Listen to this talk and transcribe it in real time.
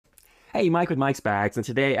Hey, Mike with Mike's Bags, and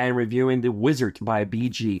today I am reviewing the Wizard by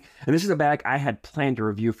BG. And this is a bag I had planned to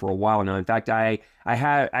review for a while now. In fact, I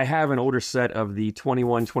have an older set of the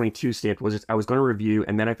 21, 22 stamped Wizards I was going to review,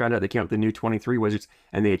 and then I found out they came out with the new 23 Wizards,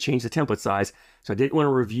 and they had changed the template size. So I didn't want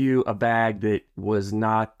to review a bag that was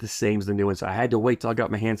not the same as the new one. So I had to wait till I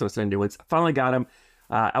got my hands on a set of new ones. Finally got them.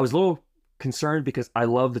 I was a little concerned because I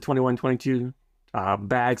love the 21, 22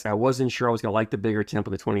 bags. I wasn't sure I was going to like the bigger temp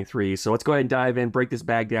of the 23. So let's go ahead and dive in, break this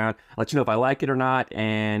bag down, let you know if I like it or not,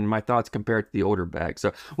 and my thoughts compared to the older bag.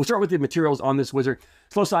 So we'll start with the materials on this Wizard.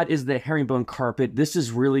 Flow side is the herringbone carpet. This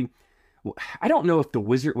is really, I don't know if the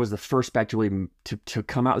Wizard was the first bag to really to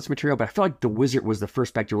come out with this material, but I feel like the Wizard was the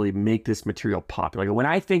first bag to really make this material popular. Like when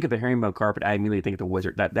I think of the herringbone carpet, I immediately think of the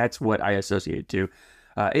Wizard. That's what I associate it to.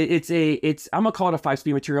 I'm gonna call it a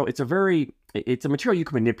 5-speed material. It's a material you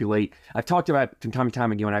can manipulate. I've talked about it from time to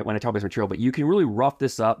time again when I talk about this material, but you can really rough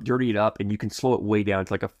this up, dirty it up, and you can slow it way down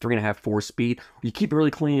to like a 3.5, 4-speed. You keep it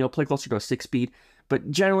really clean, it'll play closer to a 6-speed.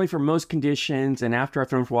 But generally, for most conditions, and after I've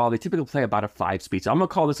thrown for a while, they typically play about a 5-speed. So I'm gonna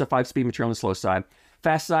call this a 5-speed material on the slow side.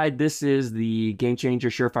 Fast side, this is the Game Changer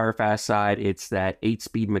Surefire Fast side. It's that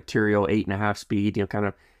 8-speed material, 8.5 speed, kind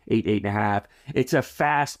of 8.5. It's a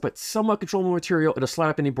fast but somewhat controllable material. It'll slide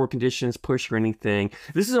up any board conditions, push or anything.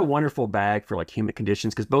 This is a wonderful bag for like humid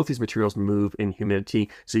conditions because both these materials move in humidity,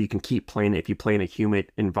 so you can keep playing it if you play in a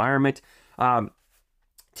humid environment.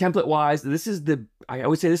 Template wise, I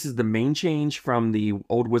would say this is the main change from the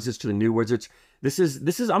old Wizards to the new Wizards. This is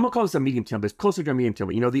I'm gonna call this a medium template. It's closer to a medium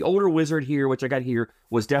template. The older Wizard here, which I got here,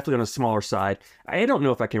 was definitely on a smaller side. I don't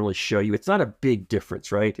know if I can really show you. It's not a big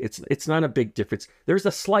difference, right? It's not a big difference. There's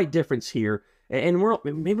a slight difference here, and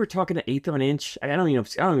maybe we're talking an eighth of an inch. I don't even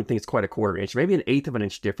think it's quite a quarter inch. Maybe an eighth of an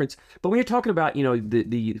inch difference. But when you're talking about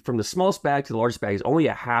the from the smallest bag to the largest bag is only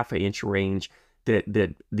a half an inch range that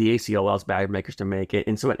the AC allows bag makers to make it.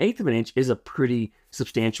 And so an eighth of an inch is a pretty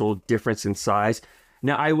substantial difference in size.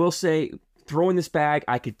 Now, I will say, throwing this bag,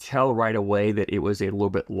 I could tell right away that it was a little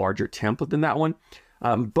bit larger template than that one.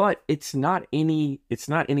 But it's not any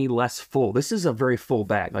less full. This is a very full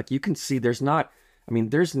bag. Like you can see, there's not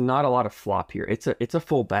a lot of flop here. It's a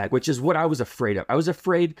full bag, which is what I was afraid of. I was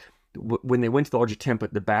afraid when they went to the larger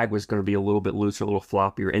template, the bag was going to be a little bit looser, a little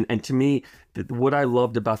floppier. And to me, what I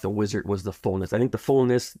loved about the Wizard was the fullness. I think the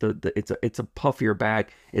fullness, it's a puffier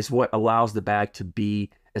bag, is what allows the bag to be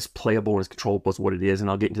as playable and as controllable as what it is. And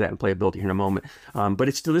I'll get into that in playability here in a moment. But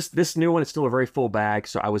it's still this new one is still a very full bag,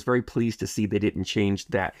 so I was very pleased to see they didn't change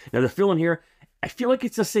that. Now the fill in here, I feel like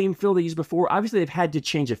it's the same fill they used before. Obviously, they've had to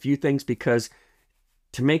change a few things because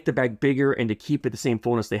to make the bag bigger and to keep it the same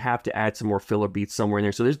fullness, they have to add some more filler beads somewhere in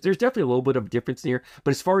there. So there's definitely a little bit of difference here.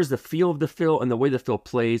 But as far as the feel of the fill and the way the fill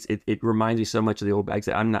plays, it reminds me so much of the old bags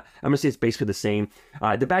that I'm gonna say it's basically the same.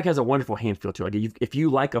 The bag has a wonderful hand feel to it. If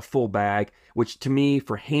you like a full bag, which to me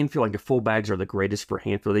for hand feel, like the full bags are the greatest for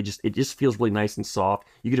hand feel. It just feels really nice and soft.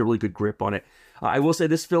 You get a really good grip on it. I will say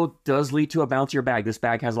this fill does lead to a bouncier bag. This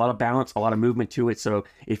bag has a lot of balance, a lot of movement to it. So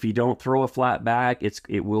if you don't throw a flat bag,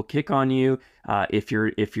 it will kick on you. If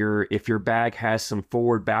your bag has some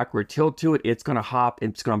forward backward tilt to it, it's gonna hop,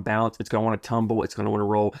 it's gonna bounce, it's gonna want to tumble, it's gonna want to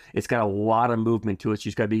roll. It's got a lot of movement to it. So you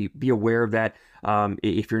just gotta be aware of that.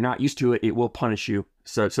 If you're not used to it, it will punish you,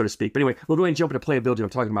 so to speak. But anyway, we'll go ahead and jump into playability. I'm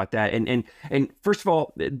talking about that. And first of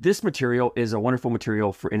all, this material is a wonderful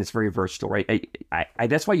material and it's very versatile, right?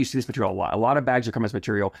 That's why you see this material a lot. A lot of bags are coming as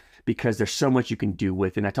material because there's so much you can do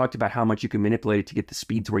with it. And I talked about how much you can manipulate it to get the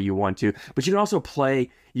speeds where you want to, but you can also play.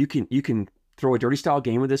 You can throw a dirty style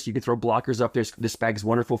game with this. You can throw blockers up there. This bag is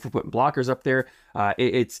wonderful for putting blockers up there.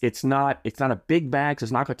 It's not a big bag, so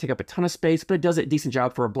it's not going to take up a ton of space, but it does a decent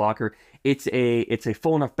job for a blocker. It's a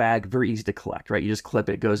full enough bag, very easy to collect, right? You just clip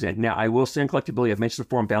it, it goes in. Now, I will say on collectability, I've mentioned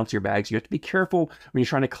before on bouncier bags, you have to be careful when you're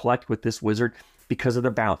trying to collect with this Wizard because of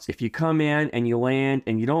the bounce. If you come in and you land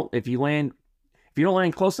and if you don't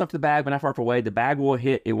land close enough to the bag but not far away, the bag will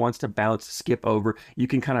hit. It wants to bounce, skip over. You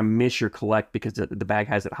can kind of miss your collect because the bag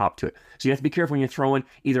has that hop to it. So you have to be careful when you're throwing.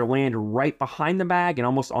 Either land right behind the bag and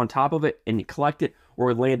almost on top of it and you collect it,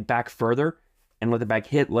 or land back further and let the bag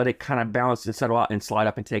hit, let it kind of bounce and settle out and slide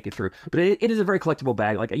up and take it through. But it is a very collectible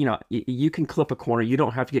bag. Like, you can clip a corner. You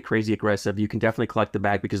don't have to get crazy aggressive. You can definitely collect the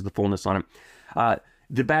bag because of the fullness on it.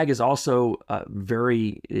 The bag is also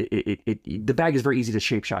the bag is very easy to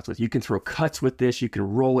shape shots with. You can throw cuts with this, you can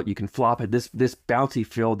roll it, you can flop it. This bouncy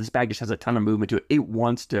feel, this bag just has a ton of movement to it. It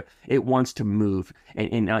wants to move,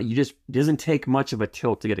 and you just, it doesn't take much of a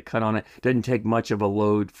tilt to get a cut on it. It doesn't take much of a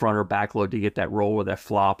load, front or back load, to get that roll or that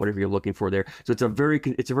flop, whatever you're looking for there. So it's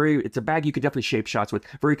a bag you could definitely shape shots with.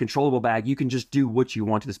 Very controllable bag. You can just do what you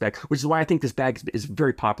want to this bag, which is why I think this bag is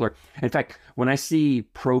very popular. In fact, when I see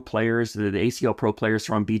pro players, the ACL pro players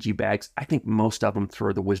from BG bags, I think most of them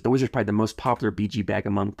throw the Wizard. The Wizard's probably the most popular BG bag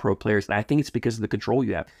among pro players, and I think it's because of the control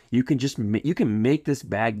you have. You can make this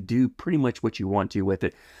bag do pretty much what you want to with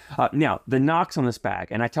it. Now, the knocks on this bag,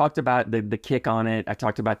 and I talked about the kick on it, I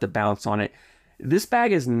talked about the bounce on it. This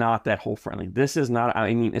bag is not that hole friendly. This is not,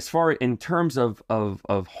 I mean, as far in terms of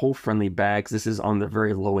hole friendly bags, this is on the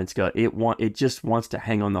very low end scale. It just wants to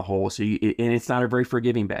hang on the hole. So and it's not a very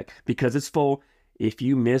forgiving bag because it's full. If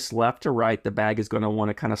you miss left to right, the bag is going to want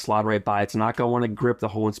to kind of slide right by. It's not going to want to grip the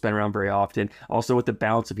hole and spin around very often. Also with the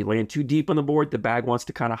bounce, if you land too deep on the board, the bag wants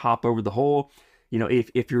to kind of hop over the hole. You know,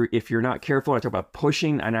 if you're not careful, I talk about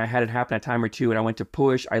pushing, and I had it happen a time or two, and I went to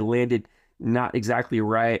push, I landed not exactly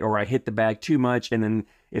right, or I hit the bag too much, and then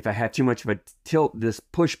if I have too much of a tilt, this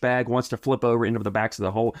push bag wants to flip over into the backs of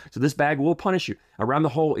the hole. So this bag will punish you. Around the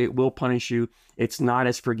hole, it will punish you. It's not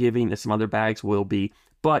as forgiving as some other bags will be,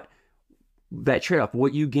 but that trade-off,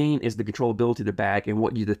 what you gain is the controllability of the bag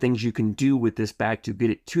and the things you can do with this bag to get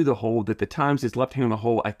it to the hole, that the times it's left hanging on the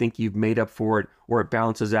hole, I think you've made up for it, or it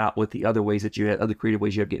balances out with the other ways that you had, other creative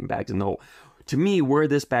ways you have getting bags in the hole. To me, where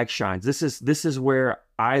this bag shines, this is where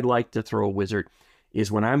I like to throw a Wizard,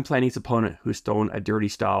 is when I'm playing this opponent who's throwing a dirty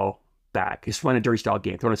style bag, who's throwing a dirty style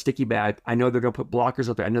game, throwing a sticky bag. I know they're going to put blockers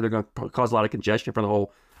up there. I know they're going to cause a lot of congestion from the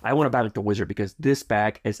hole. I want to bag like the Wizard because this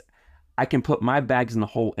bag is, I can put my bags in the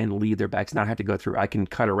hole and leave their bags, not have to go through. I can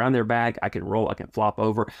cut around their bag, I can roll, I can flop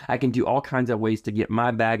over, I can do all kinds of ways to get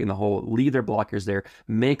my bag in the hole, leave their blockers there,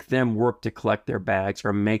 make them work to collect their bags,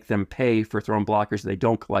 or make them pay for throwing blockers that they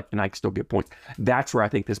don't collect, and I can still get points. That's where I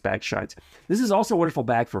think this bag shines. This is also a wonderful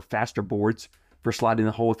bag for faster boards, for sliding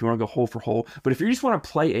the hole if you want to go hole for hole. But if you just want to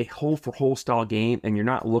play a hole for hole style game and you're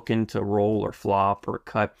not looking to roll or flop or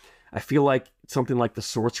cut, I feel like something like the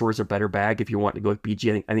Sorcerer is a better bag if you want to go with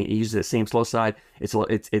BG. I think it uses the same slow side. It's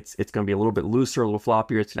going to be a little bit looser, a little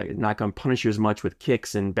floppier. It's not going to punish you as much with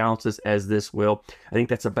kicks and bounces as this will. I think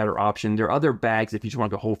that's a better option. There are other bags if you just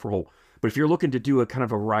want to go hole for hole. But if you're looking to do a kind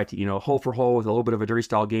of a variety, you know, hole for hole with a little bit of a dirty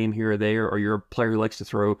style game here or there, or you're a player who likes to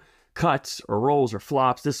throw cuts or rolls or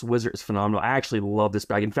flops, this Wizard is phenomenal. I actually love this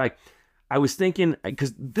bag. In fact, I was thinking,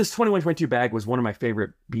 because this 21-22 bag was one of my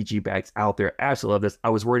favorite BG bags out there. I absolutely love this. I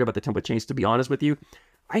was worried about the template change, to be honest with you.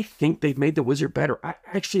 I think they've made the Wizard better. I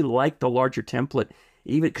actually like the larger template,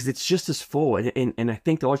 even because it's just as full. And I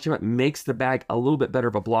think the larger template makes the bag a little bit better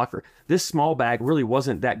of a blocker. This small bag really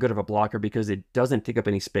wasn't that good of a blocker because it doesn't take up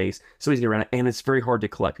any space. So easy to get around it, and it's very hard to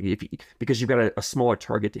collect because you've got a smaller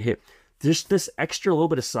target to hit. Just this extra little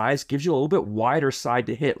bit of size gives you a little bit wider side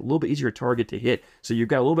to hit, a little bit easier target to hit. So you've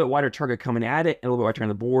got a little bit wider target coming at it and a little bit wider on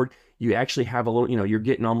the board. You actually have a little, you know, you're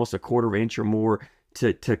getting almost a quarter inch or more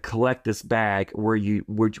to collect this bag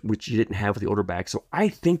which you didn't have with the older bag. So I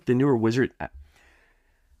think the newer Wizard,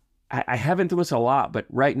 I haven't done this a lot, but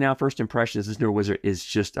right now, first impressions, this newer Wizard is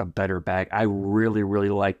just a better bag. I really, really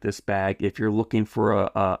like this bag. If you're looking for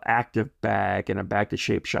a active bag and a bag to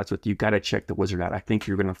shape shots with, you got to check the Wizard out. I think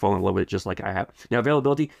you're going to fall in love with it just like I have. Now,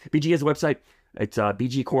 availability, BG has a website. It's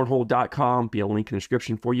BGCornhole.com. Be a link in the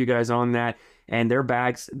description for you guys on that. And their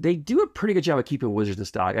bags, they do a pretty good job of keeping Wizards in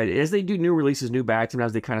stock. As they do new releases, new bags,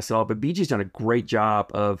 sometimes they kind of sell it, but BG's done a great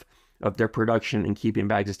job of their production and keeping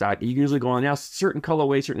bags in stock. You can usually go on now, certain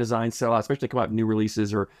colorways, certain designs sell out, especially if they come out with new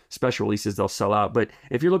releases or special releases, they'll sell out. But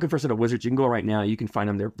if you're looking for a set of Wizards, you can go right now, you can find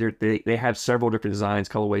them. They have several different designs,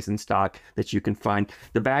 colorways in stock that you can find.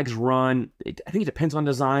 The bags run, I think it depends on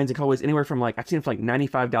designs and colorways, anywhere from I've seen it for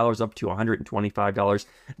 $95 up to $125.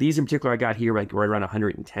 These in particular I got here right around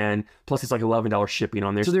 $110, plus it's like $11 shipping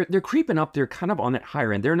on there. So they're creeping up, they're kind of on that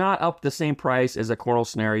higher end. They're not up the same price as a Cornhole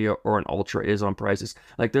Scenario or an Ultra is on prices.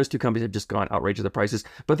 Like those two companies have just gone outrageous the prices,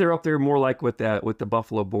 but they're up there more like with the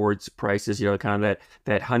Buffalo Boards prices, you know, kind of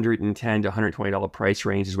that $110 to $120 price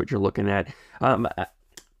range is what you're looking at.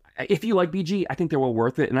 If you like BG, I think they're well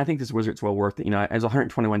worth it, and I think this Wizard's well worth it. You know, as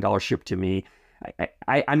 $121 shipped to me,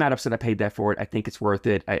 I'm not upset I paid that for it. I think it's worth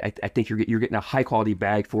it. I think you're getting a high quality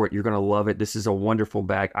bag for it. You're going to love it. This is a wonderful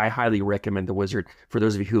bag. I highly recommend the Wizard for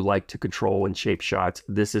those of you who like to control and shape shots.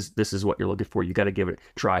 This is what you're looking for. You got to give it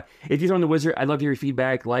a try. If you're on the Wizard, I'd love to hear your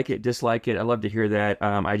feedback. Like it, dislike it. I'd love to hear that.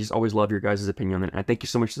 I just always love your guys' opinion on it. I thank you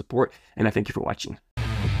so much for the support, and I thank you for watching.